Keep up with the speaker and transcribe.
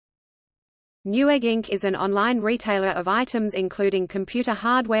Newegg Inc. is an online retailer of items including computer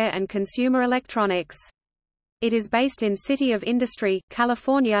hardware and consumer electronics. It is based in City of Industry,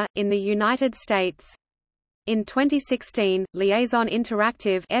 California, in the United States. In 2016, Liaison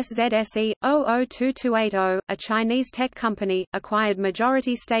Interactive SZSE 002280, a Chinese tech company, acquired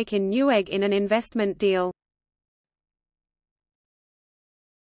majority stake in Newegg in an investment deal.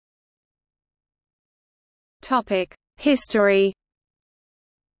 Topic: History.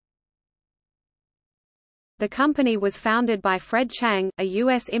 The company was founded by Fred Chang, a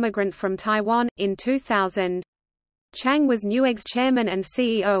U.S. immigrant from Taiwan, in 2000. Chang was Newegg's chairman and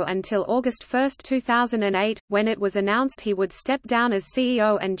CEO until August 1, 2008, when it was announced he would step down as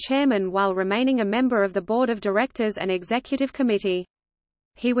CEO and chairman while remaining a member of the board of directors and executive committee.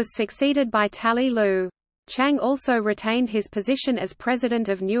 He was succeeded by Tally Liu. Chang also retained his position as president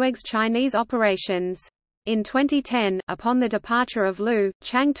of Newegg's Chinese operations. In 2010, upon the departure of Liu,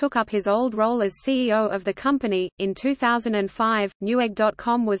 Chang took up his old role as CEO of the company. In 2005,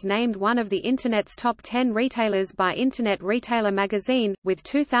 Newegg.com was named one of the Internet's top 10 retailers by Internet Retailer magazine, with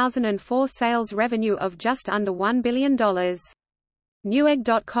 2004 sales revenue of just under $1 billion.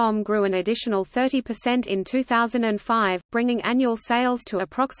 Newegg.com grew an additional 30% in 2005, bringing annual sales to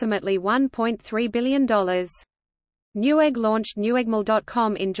approximately $1.3 billion. Newegg launched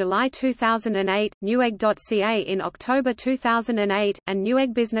NeweggMall.com in July 2008, Newegg.ca in October 2008, and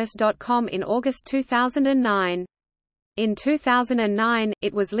NeweggbUsiness.com in August 2009. In 2009,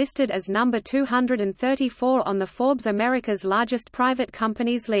 it was listed as number 234 on the Forbes America's Largest Private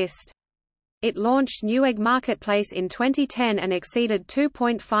Companies list. It launched Newegg Marketplace in 2010 and exceeded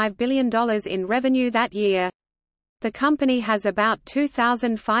 $2.5 billion in revenue that year. The company has about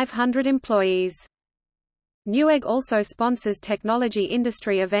 2,500 employees. Newegg also sponsors technology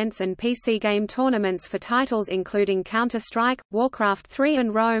industry events and PC game tournaments for titles including Counter-Strike, Warcraft 3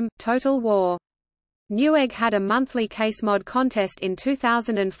 and Rome, Total War. Newegg had a monthly case mod contest in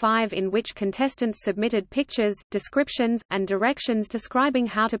 2005 in which contestants submitted pictures, descriptions, and directions describing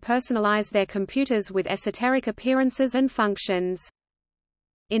how to personalize their computers with esoteric appearances and functions.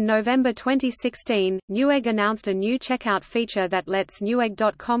 In November 2016, Newegg announced a new checkout feature that lets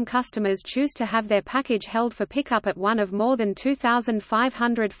Newegg.com customers choose to have their package held for pickup at one of more than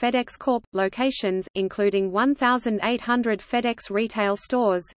 2,500 FedEx Corp. Locations, including 1,800 FedEx retail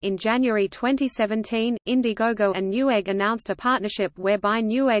stores. In January 2017, Indiegogo and Newegg announced a partnership whereby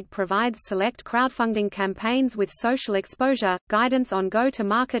Newegg provides select crowdfunding campaigns with social exposure, guidance on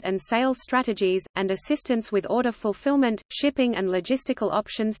go-to-market and sales strategies, and assistance with order fulfillment, shipping and logistical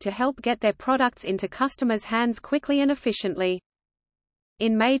options to help get their products into customers' hands quickly and efficiently.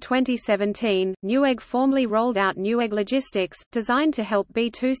 In May 2017, Newegg formally rolled out Newegg Logistics, designed to help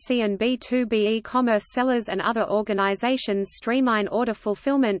B2C and B2B e-commerce sellers and other organizations streamline order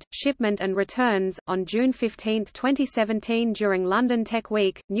fulfillment, shipment and returns. On June 15, 2017, during London Tech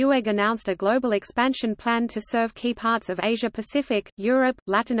Week, Newegg announced a global expansion plan to serve key parts of Asia Pacific, Europe,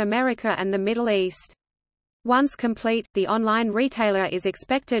 Latin America and the Middle East. Once complete, the online retailer is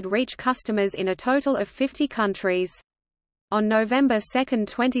expected to reach customers in a total of 50 countries. On November 2,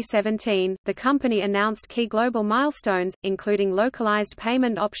 2017, the company announced key global milestones, including localized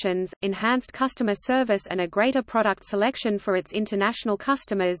payment options, enhanced customer service, and a greater product selection for its international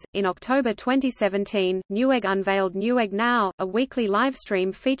customers. In October 2017, Newegg unveiled Newegg Now, a weekly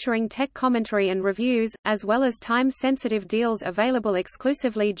livestream featuring tech commentary and reviews, as well as time-sensitive deals available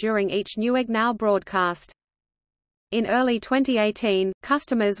exclusively during each Newegg Now broadcast. In early 2018,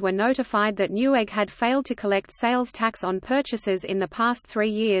 customers were notified that Newegg had failed to collect sales tax on purchases in the past 3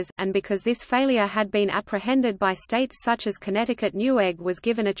 years, and because this failure had been apprehended by states such as Connecticut, Newegg was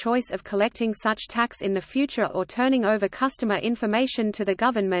given a choice of collecting such tax in the future or turning over customer information to the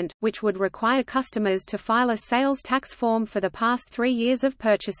government, which would require customers to file a sales tax form for the past 3 years of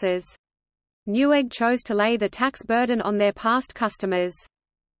purchases. Newegg chose to lay the tax burden on their past customers.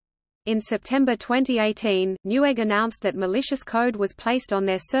 In September 2018, Newegg announced that malicious code was placed on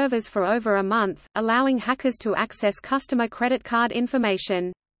their servers for over a month, allowing hackers to access customer credit card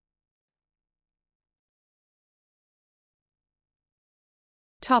information.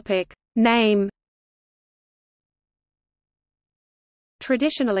 Topic: Name.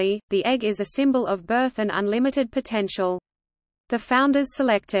 Traditionally, the egg is a symbol of birth and unlimited potential. The founders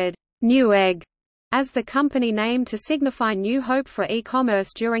selected Newegg as the company name to signify new hope for e-commerce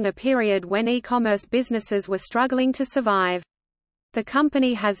during a period when e-commerce businesses were struggling to survive. The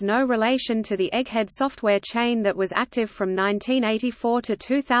company has no relation to the Egghead software chain that was active from 1984 to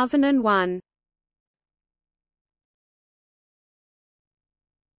 2001.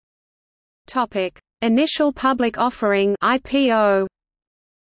 Topic: Initial public offering (IPO).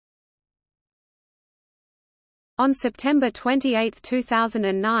 On September 28,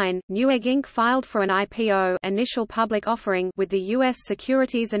 2009, Newegg Inc. filed for an IPO, initial public offering, with the U.S.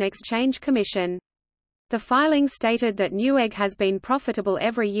 Securities and Exchange Commission. The filing stated that Newegg has been profitable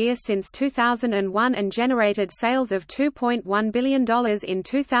every year since 2001 and generated sales of $2.1 billion in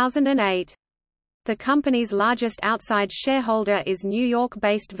 2008. The company's largest outside shareholder is New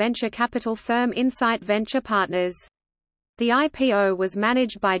York-based venture capital firm Insight Venture Partners. The IPO was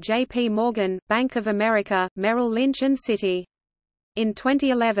managed by J.P. Morgan, Bank of America, Merrill Lynch and Citi. In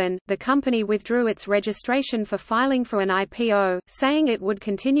 2011, the company withdrew its registration for filing for an IPO, saying it would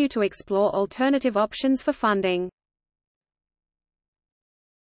continue to explore alternative options for funding.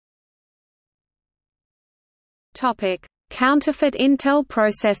 Counterfeit Intel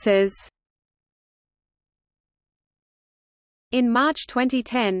processors. In March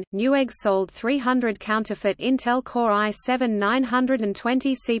 2010, Newegg sold 300 counterfeit Intel Core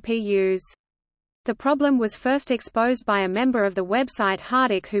i7-920 CPUs. The problem was first exposed by a member of the website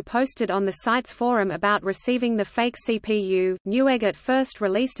Hardik who posted on the site's forum about receiving the fake CPU. Newegg at first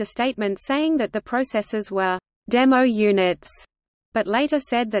released a statement saying that the processors were demo units, but later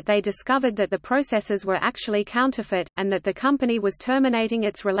said that they discovered that the processors were actually counterfeit, and that the company was terminating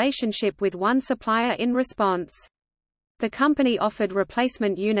its relationship with one supplier in response. The company offered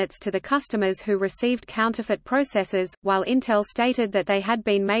replacement units to the customers who received counterfeit processors, while Intel stated that they had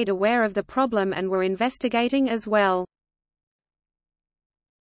been made aware of the problem and were investigating as well.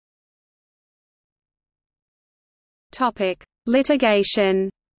 Litigation.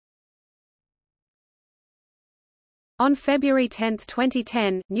 On February 10,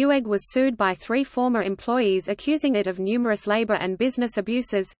 2010, Newegg was sued by 3 former employees accusing it of numerous labor and business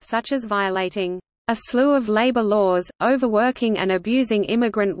abuses, such as violating a slew of labor laws, overworking and abusing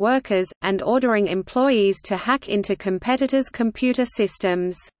immigrant workers, and ordering employees to hack into competitors' computer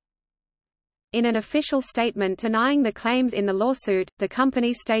systems. In an official statement denying the claims in the lawsuit, the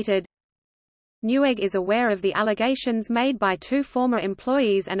company stated, Newegg is aware of the allegations made by 2 former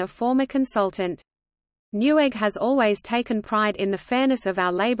employees and a former consultant. Newegg has always taken pride in the fairness of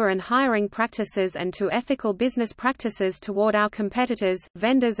our labor and hiring practices and to ethical business practices toward our competitors,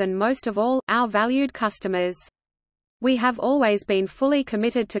 vendors and most of all, our valued customers. We have always been fully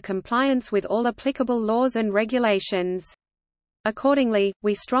committed to compliance with all applicable laws and regulations. Accordingly,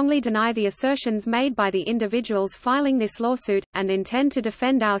 we strongly deny the assertions made by the individuals filing this lawsuit, and intend to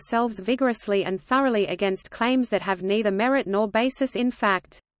defend ourselves vigorously and thoroughly against claims that have neither merit nor basis in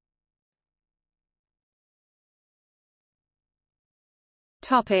fact.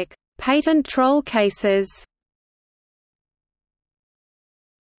 Patent troll cases.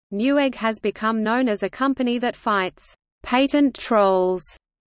 Newegg has become known as a company that fights patent trolls.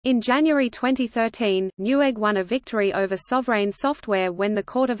 In January 2013, Newegg won a victory over Sovereign Software when the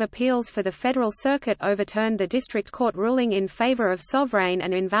Court of Appeals for the Federal Circuit overturned the district court ruling in favor of Sovereign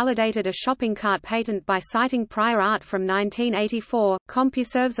and invalidated a shopping cart patent by citing prior art from 1984,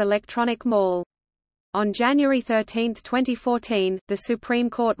 CompuServe's Electronic Mall. On January 13, 2014, the Supreme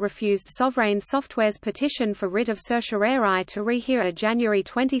Court refused Sovereign Software's petition for writ of certiorari to rehear a January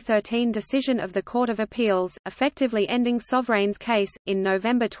 2013 decision of the Court of Appeals, effectively ending Sovereign's case. In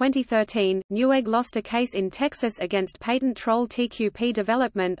November 2013, Newegg lost a case in Texas against patent troll TQP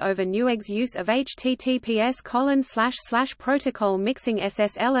Development over Newegg's use of HTTPS://protocol mixing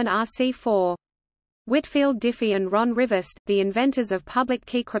SSL and RC4. Whitfield Diffie and Ron Rivest, the inventors of public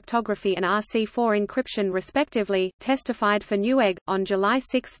key cryptography and RC4 encryption respectively, testified for Newegg. On July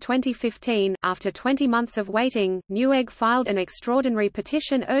 6, 2015, after 20 months of waiting, Newegg filed an extraordinary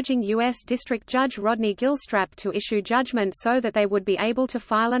petition urging U.S. District Judge Rodney Gilstrap to issue judgment so that they would be able to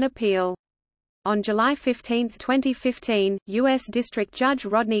file an appeal. On July 15, 2015, U.S. District Judge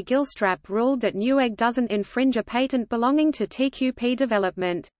Rodney Gilstrap ruled that Newegg doesn't infringe a patent belonging to TQP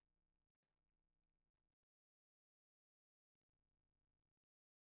Development.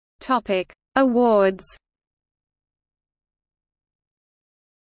 Awards.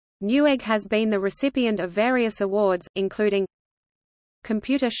 Newegg has been the recipient of various awards, including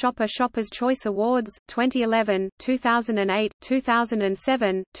Computer Shopper Shopper's Choice Awards, 2011, 2008,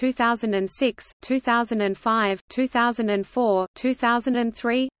 2007, 2006, 2005, 2004,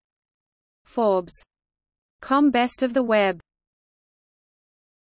 2003 Forbes.com Best of the Web